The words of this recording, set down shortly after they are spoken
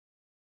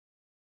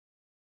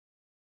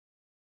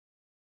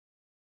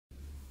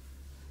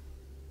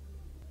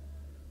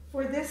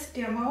For this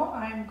demo,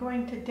 I'm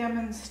going to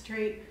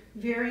demonstrate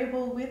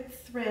variable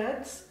width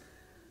threads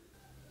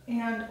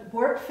and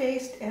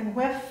warp-faced and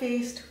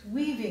weft-faced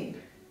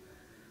weaving.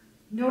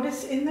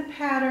 Notice in the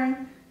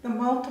pattern the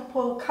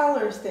multiple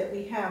colors that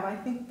we have. I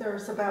think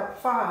there's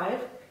about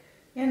 5.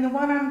 And the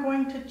one I'm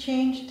going to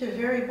change to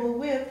variable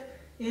width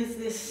is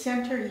this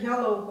center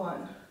yellow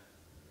one.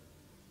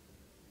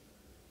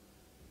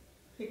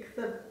 Pick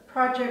the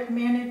project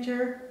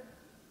manager.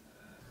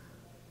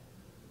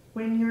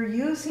 When you're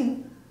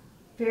using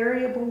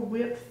variable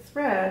width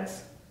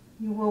threads,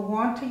 you will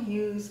want to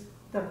use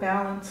the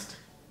balanced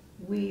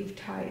weave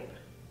type.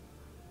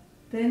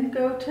 Then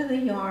go to the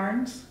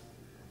yarns,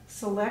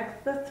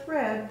 select the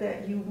thread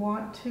that you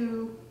want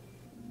to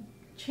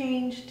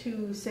change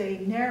to, say,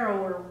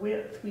 narrower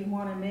width. We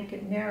want to make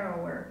it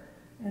narrower,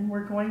 and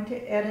we're going to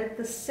edit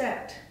the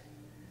set.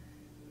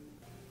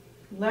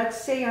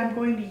 Let's say I'm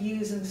going to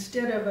use,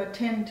 instead of a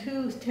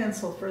 10-2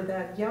 tencel for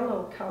that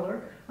yellow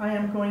color, I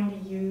am going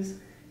to use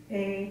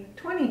a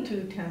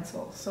 22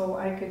 tencel. So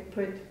I could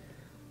put,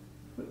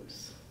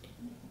 oops,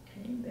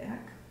 okay,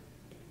 back.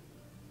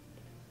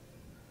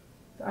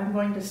 I'm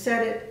going to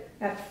set it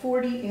at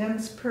 40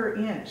 ends per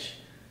inch,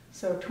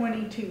 so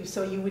 22.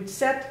 So you would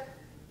set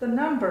the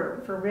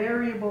number for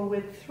variable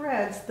width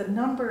threads. The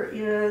number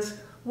is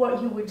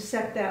what you would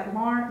set that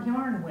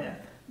yarn with.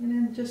 And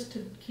then just to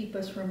keep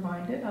us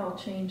reminded, I'll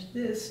change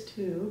this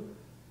to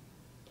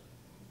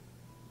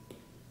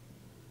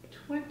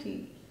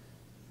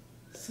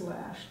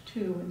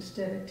 20/2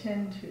 instead of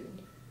 10/2.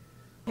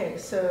 Okay,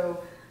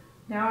 so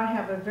now I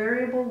have a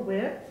variable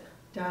width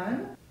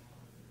done.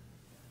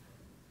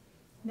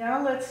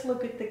 Now let's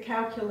look at the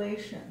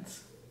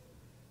calculations.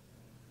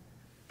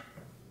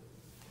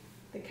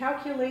 The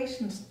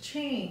calculations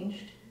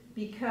changed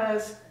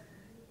because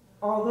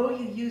although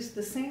you use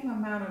the same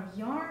amount of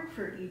yarn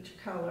for each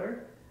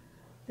color,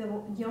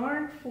 the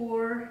yarn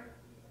for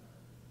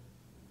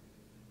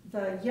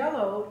the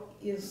yellow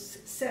is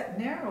set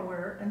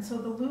narrower, and so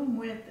the loom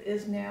width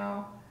is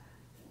now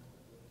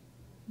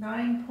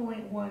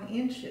 9.1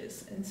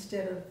 inches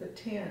instead of the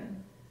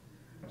 10.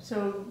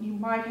 So you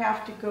might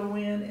have to go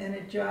in and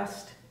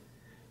adjust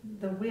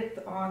the width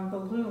on the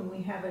loom.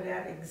 We have it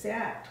at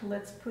exact.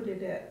 Let's put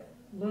it at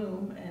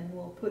loom, and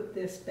we'll put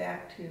this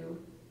back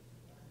to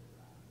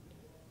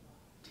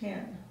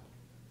 10.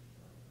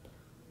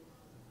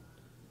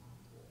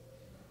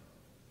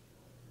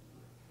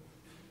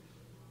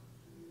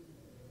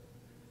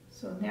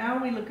 So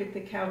now we look at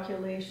the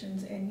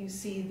calculations, and you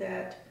see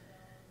that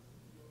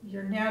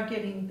you're now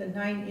getting the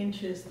 9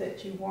 inches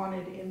that you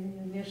wanted in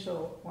the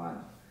initial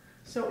one.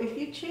 So if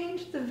you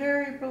change the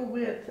variable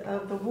width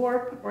of the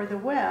warp or the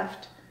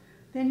weft,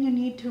 then you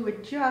need to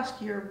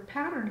adjust your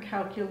pattern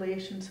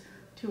calculations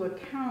to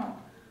account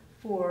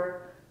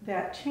for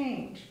that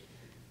change.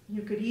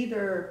 You could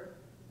either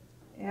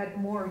add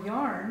more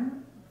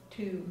yarn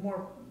to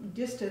more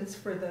distance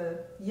for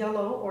the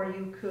yellow, or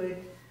you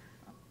could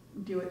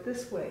do it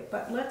this way.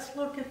 But let's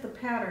look at the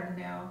pattern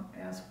now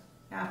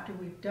after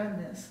we've done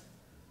this.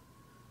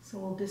 So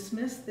we'll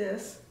dismiss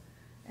this,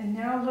 and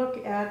now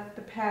look at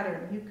the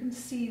pattern. You can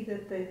see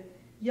that the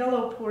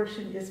yellow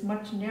portion is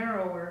much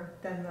narrower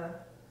than the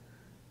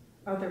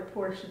other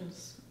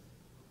portions.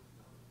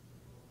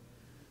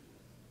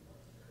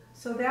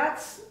 So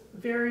that's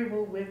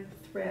variable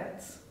width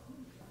threads.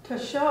 To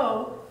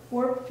show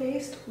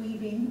warp-faced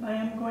weaving, I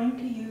am going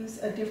to use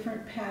a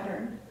different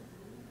pattern.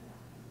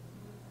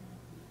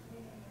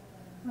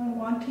 I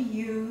want to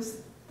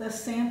use the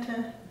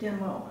Santa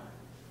demo.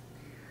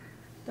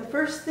 The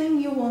first thing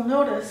you will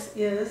notice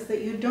is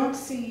that you don't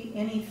see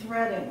any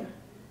threading.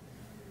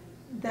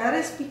 That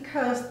is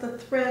because the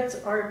threads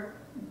are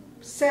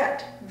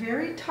set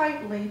very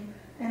tightly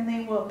and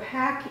they will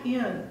pack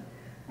in,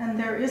 and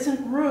there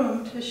isn't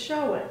room to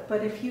show it.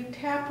 But if you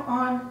tap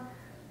on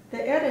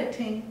the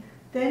editing,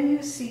 then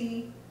you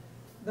see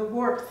the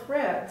warp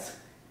threads.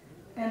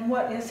 And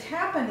what is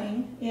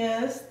happening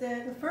is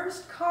that the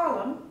first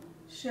column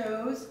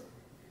shows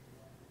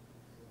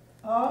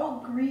all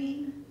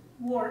green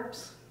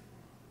warps,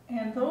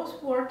 and those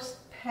warps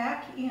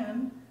pack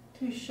in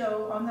to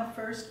show on the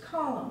first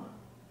column.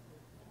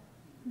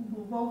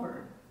 Move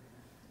over.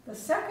 The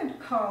second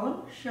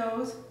column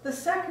shows the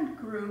second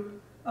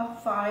group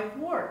of 5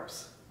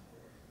 warps,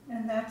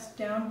 and that's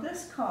down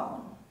this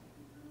column.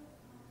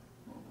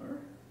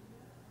 Over.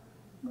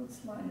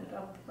 Let's line it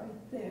up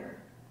right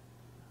there.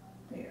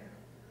 There.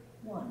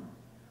 1.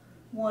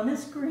 1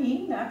 is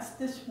green, that's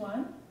this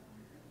one.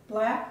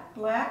 Black,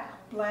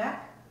 black,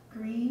 black,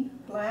 green,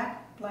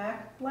 black,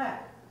 black,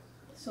 black.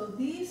 So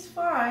these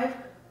 5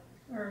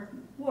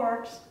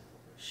 warps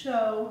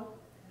show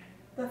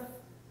the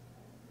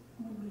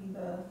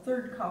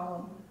third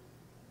column.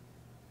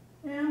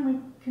 And we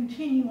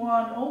continue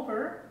on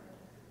over,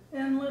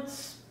 and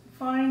let's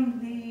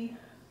find the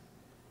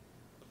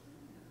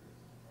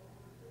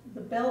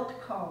belt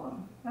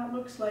column. That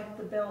looks like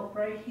the belt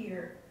right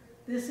here.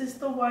 This is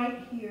the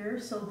white here,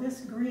 so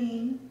this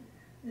green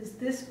is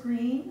this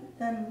green,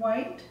 then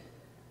white,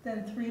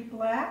 then 3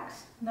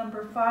 blacks,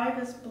 number 5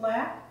 is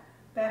black,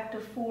 back to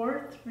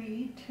 4,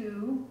 3,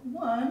 2,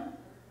 1,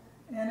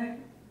 and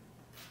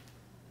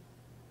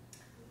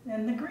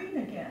the green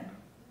again.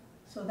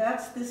 So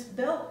that's this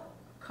belt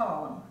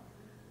column.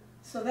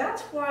 So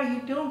that's why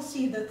you don't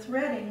see the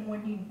threading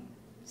when you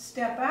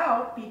step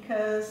out,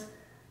 because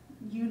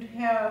you'd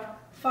have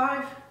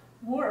 5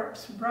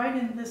 warps right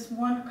in this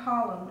one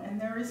column, and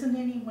there isn't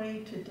any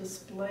way to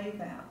display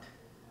that.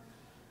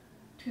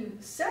 To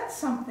set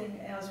something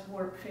as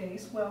warp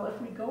face, well, if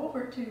we go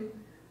over to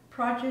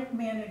Project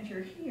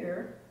Manager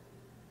here,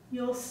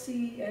 you'll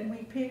see, and we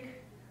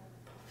pick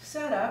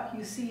Setup,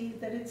 you see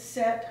that it's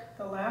set,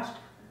 the last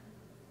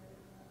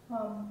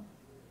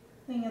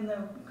thing in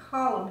the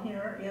column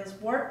here is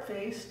warp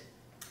faced.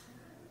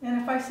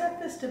 And if I set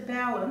this to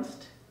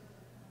balanced,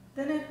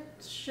 then it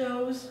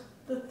shows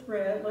the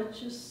thread. Let's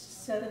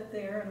just set it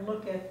there and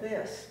look at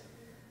this.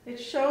 It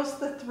shows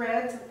the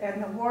threads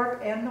and the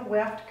warp and the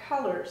weft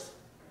colors.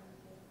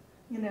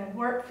 In a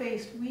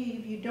warp-faced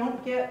weave, you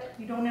don't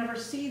ever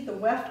see the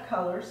weft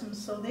colors, and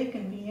so they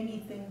can be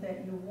anything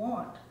that you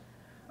want.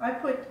 I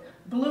put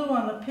blue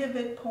on the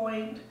pivot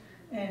point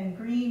and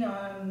green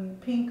on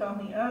pink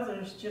on the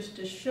others just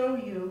to show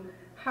you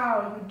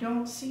how you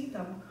don't see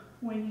them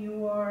when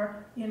you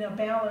are in a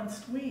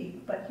balanced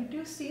weave. But you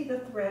do see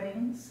the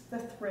threadings, the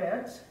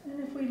threads, and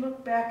if we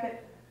look back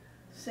at,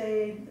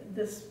 say,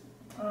 this,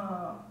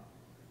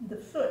 the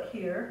foot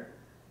here,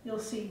 you'll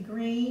see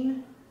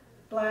green,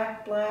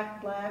 black,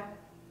 black, black,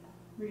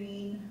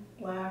 green,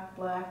 black,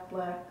 black,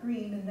 black,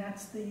 green, and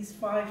that's these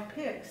 5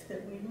 picks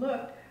that we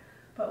looked.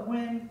 But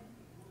when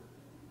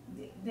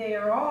they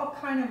are all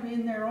kind of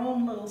in their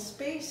own little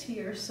space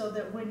here, so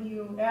that when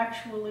you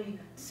actually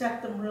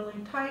set them really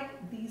tight,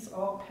 these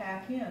all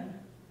pack in.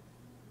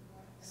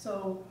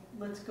 So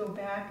let's go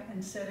back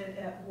and set it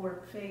at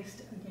warp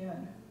faced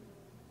again.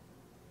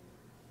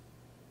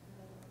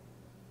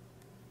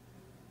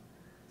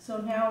 So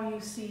now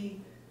you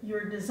see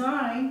your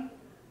design.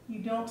 You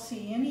don't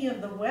see any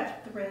of the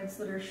weft threads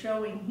that are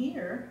showing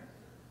here,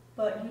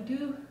 but you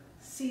do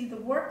see the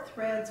warp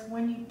threads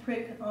when you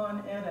click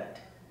on Edit.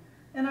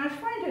 And I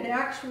find it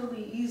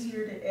actually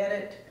easier to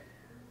edit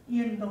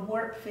in the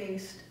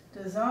warp-faced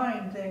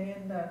design than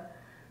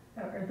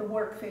in the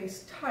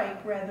warp-faced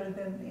type rather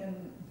than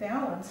in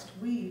balanced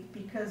weave,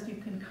 because you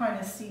can kind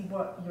of see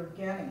what you're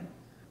getting.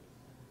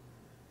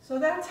 So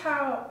that's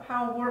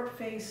how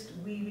warp-faced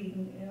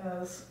weaving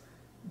is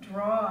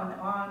drawn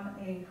on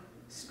a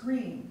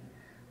screen.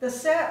 The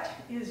set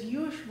is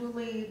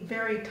usually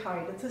very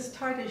tight. It's as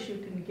tight as you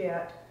can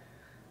get.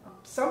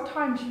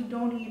 Sometimes you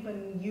don't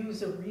even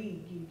use a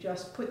reed. You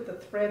just put the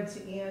threads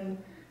in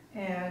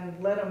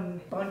and let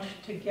them bunch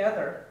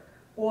together.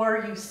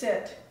 Or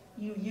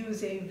you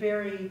use a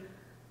very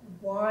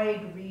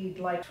wide reed,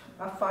 like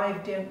a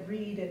 5-dent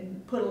reed,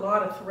 and put a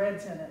lot of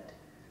threads in it.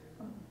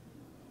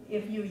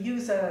 If you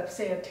use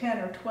say a 10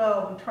 or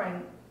 12 and try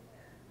and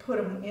put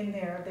them in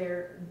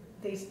there,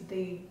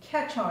 they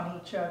catch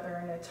on each other,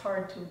 and it's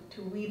hard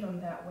to weave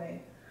them that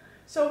way.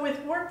 So with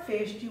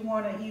warp-faced, you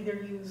want to either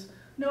use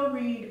no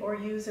reed or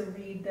use a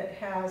reed that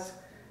has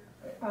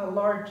a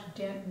large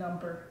dent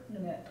number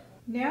in it.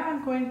 Now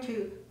I'm going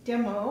to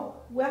demo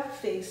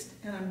weft-faced,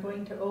 and I'm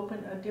going to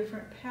open a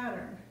different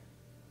pattern.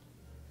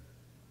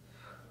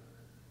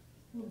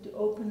 We'll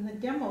open the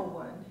demo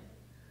one,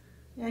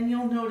 and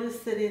you'll notice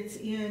that it's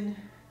in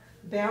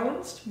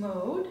balanced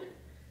mode,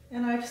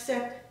 and I've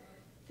set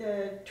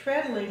the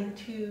treadling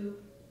to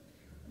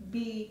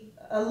be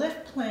a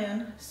lift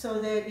plan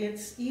so that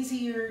it's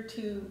easier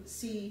to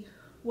see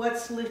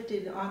what's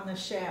lifted on the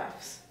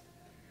shafts.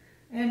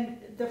 And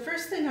the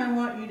first thing I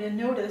want you to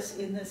notice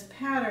in this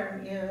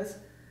pattern is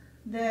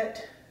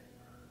that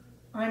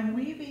I'm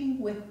weaving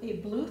with a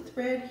blue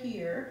thread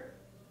here,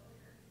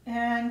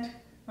 and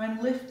I'm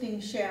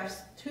lifting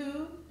shafts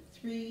 2,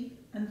 3,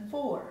 and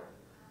 4.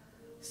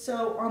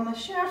 So on the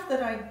shaft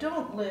that I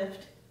don't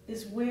lift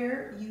is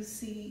where you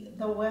see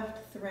the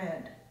weft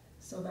thread.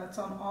 So that's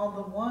on all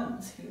the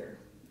ones here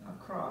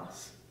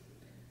across.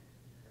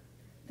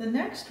 The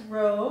next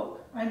row,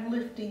 I'm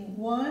lifting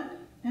 1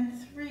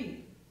 and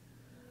 3.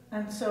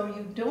 And so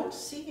you don't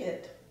see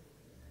it.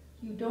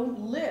 You don't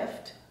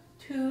lift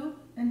 2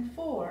 and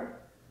 4,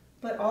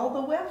 but all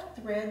the weft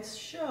threads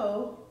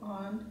show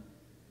on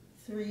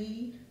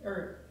 3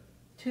 or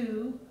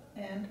 2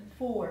 and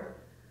 4.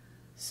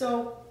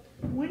 So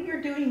when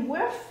you're doing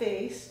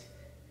weft-faced,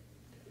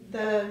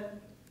 the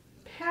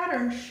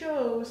pattern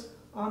shows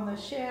on the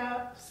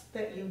shafts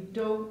that you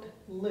don't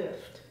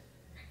lift,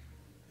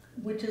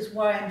 which is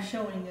why I'm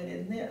showing it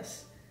in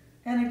this.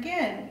 And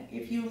again,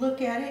 if you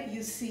look at it,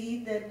 you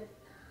see that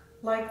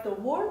like the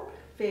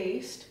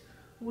warp-faced,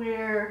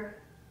 where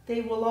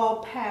they will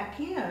all pack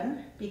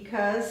in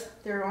because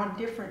they're on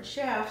different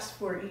shafts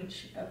for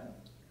each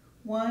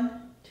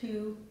 1,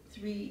 2,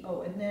 3,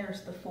 oh, and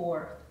there's the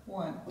 4th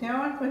one.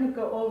 Now I'm going to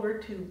go over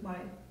to my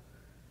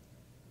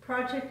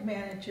project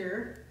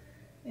manager,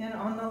 and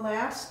on the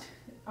last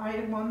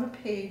item on the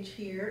page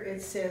here.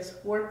 It says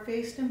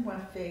warp-faced and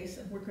weft-face,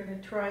 and we're going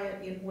to try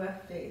it in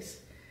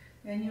weft-face.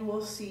 And you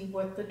will see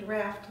what the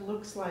draft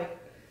looks like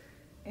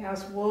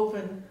as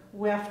woven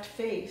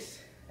weft-face.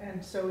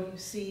 And so you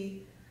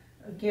see,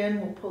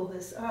 again, we'll pull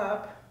this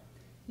up.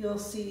 You'll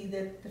see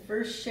that the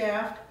first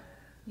shaft,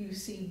 you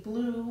see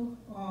blue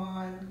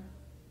on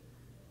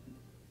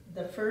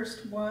the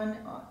first one,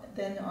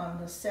 then on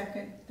the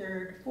second,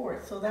 third,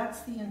 fourth. So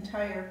that's the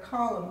entire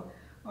column.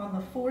 On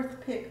the fourth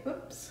pick,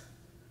 oops,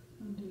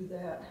 undo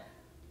that,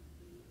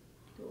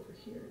 go over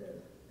here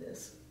to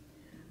this.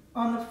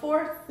 On the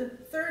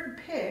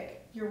third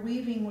pick, you're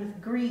weaving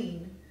with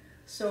green.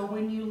 So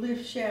when you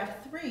lift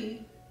shaft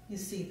 3, you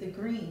see the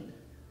green.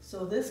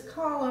 So this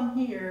column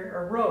here,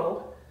 or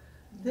row,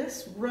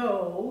 this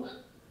row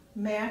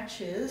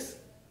matches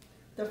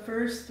the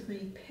first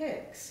 3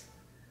 picks.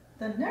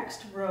 The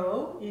next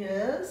row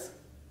is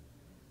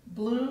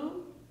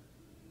blue,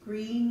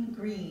 green,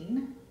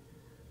 green,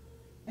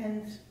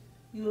 and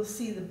you will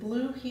see the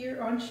blue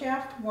here on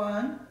shaft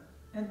 1,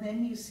 and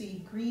then you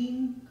see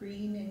green,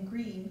 green, and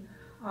green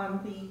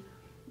on the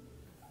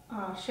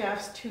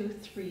shafts 2,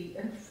 3,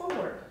 and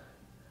 4.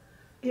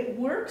 It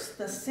works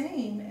the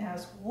same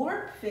as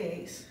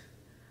warp-face,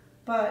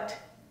 but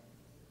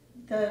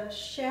the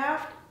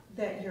shaft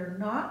that you're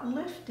not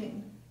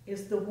lifting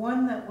is the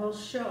one that will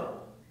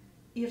show.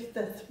 If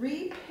the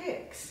 3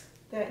 picks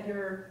that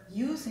you're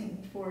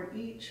using for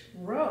each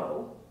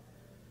row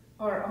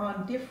are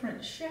on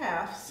different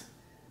shafts,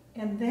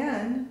 and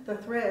then the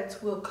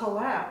threads will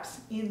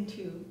collapse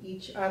into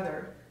each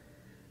other,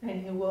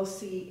 and you will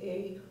see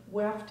a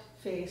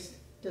weft-face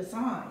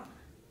design.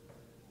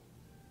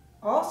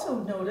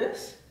 Also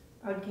notice,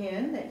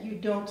 again, that you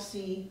don't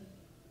see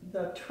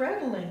the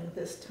treadling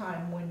this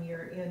time when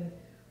you're in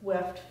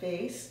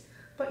weft-face,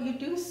 but you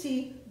do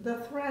see the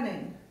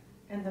threading,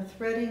 and the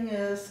threading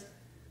is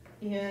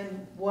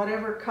in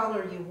whatever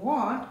color you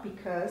want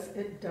because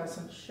it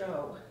doesn't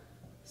show.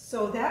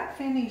 So that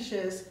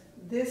finishes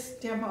this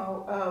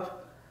demo of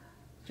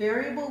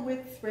variable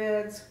width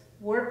threads,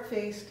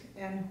 warp-faced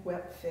and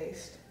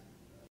weft-faced.